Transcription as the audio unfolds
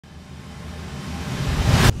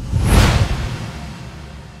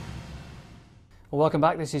Well, welcome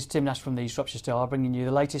back. This is Tim Nash from the Shropshire Star, bringing you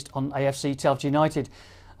the latest on AFC Telford United.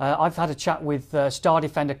 I've had a chat with star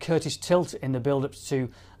defender Curtis Tilt in the build-up to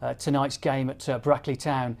tonight's game at Brackley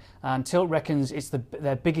Town, and Tilt reckons it's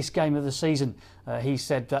their biggest game of the season. He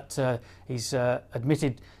said that he's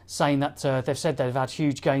admitted, saying that they've said they've had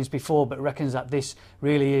huge games before, but reckons that this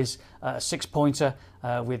really is a six-pointer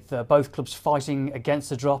with both clubs fighting against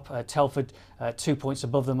the drop. Telford 2 points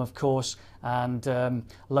above them, of course, and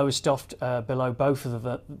Lowestoft below both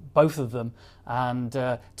of them,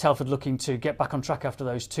 and Telford looking to get back on track after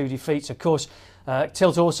those two defeats. Of course,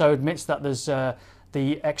 Tilt also admits that there's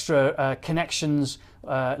the extra connections,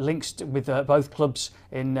 links with both clubs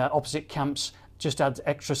in opposite camps, just adds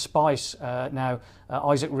extra spice. Now,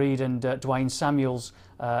 Isaac Reed and Dwayne Samuels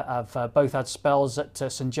have both had spells at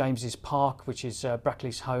St James's Park, which is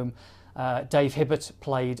Brackley's home. Dave Hibbert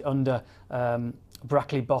played under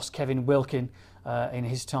Brackley boss Kevin Wilkin in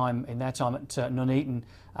their time at Nuneaton,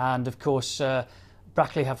 and of course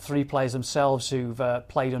Brackley have three players themselves who've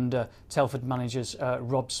played under Telford managers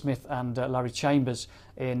Rob Smith and Larry Chambers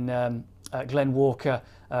in Glenn Walker,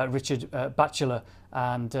 Richard Batchelor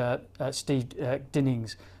and Steve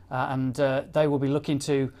Dinnings, and they will be looking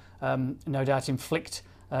to no doubt inflict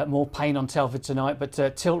more pain on Telford tonight,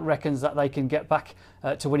 but Tilt reckons that they can get back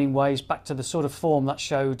to winning ways, back to the sort of form that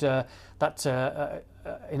showed that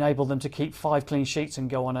enabled them to keep 5 clean sheets and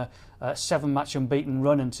go on a 7-match unbeaten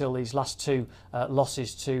run until these last two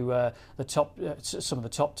losses to some of the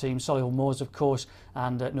top teams, Solihull Moors, of course,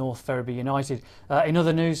 and North Ferriby United. In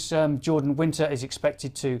other news, Jordan Winter is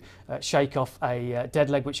expected to shake off a dead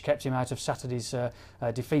leg which kept him out of Saturday's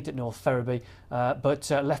defeat at North Ferriby, but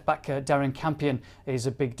left back Darren Campion is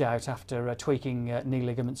a big doubt after tweaking knee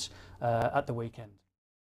ligaments at the weekend.